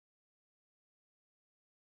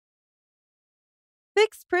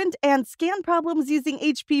Fix print and scan problems using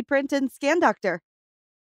HP Print and Scan Doctor.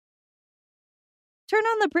 Turn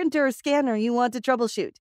on the printer or scanner you want to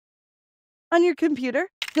troubleshoot. On your computer,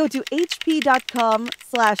 go to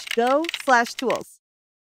hp.com/go/tools.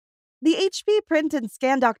 The HP Print and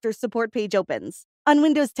Scan Doctor support page opens. On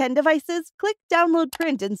Windows 10 devices, click Download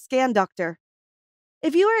Print and Scan Doctor.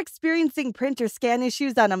 If you are experiencing print or scan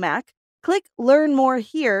issues on a Mac, click Learn More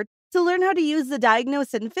here to learn how to use the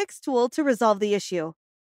Diagnose and Fix tool to resolve the issue.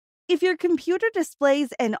 If your computer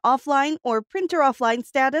displays an offline or printer offline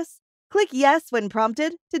status, click Yes when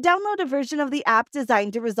prompted to download a version of the app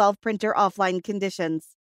designed to resolve printer offline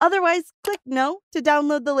conditions. Otherwise, click No to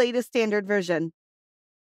download the latest standard version.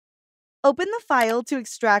 Open the file to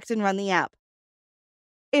extract and run the app.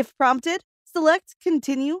 If prompted, select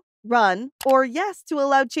Continue, Run, or Yes to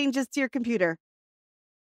allow changes to your computer.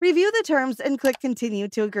 Review the terms and click Continue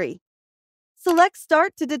to agree. Select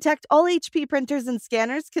Start to detect all HP printers and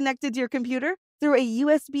scanners connected to your computer through a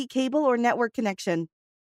USB cable or network connection.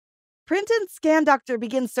 Print and Scan Doctor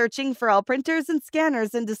begins searching for all printers and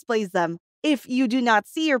scanners and displays them. If you do not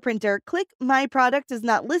see your printer, click My Product is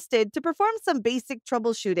not listed to perform some basic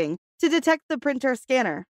troubleshooting to detect the printer or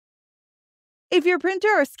scanner. If your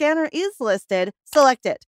printer or scanner is listed, select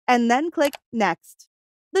it, and then click Next.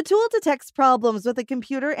 The tool detects problems with the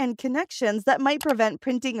computer and connections that might prevent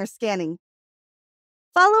printing or scanning.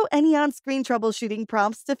 Follow any on-screen troubleshooting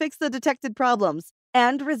prompts to fix the detected problems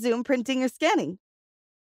and resume printing or scanning.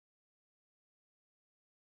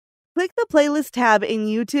 Click the Playlist tab in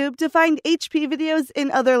YouTube to find HP videos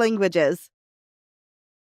in other languages.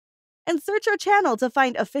 And search our channel to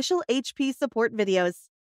find official HP support videos.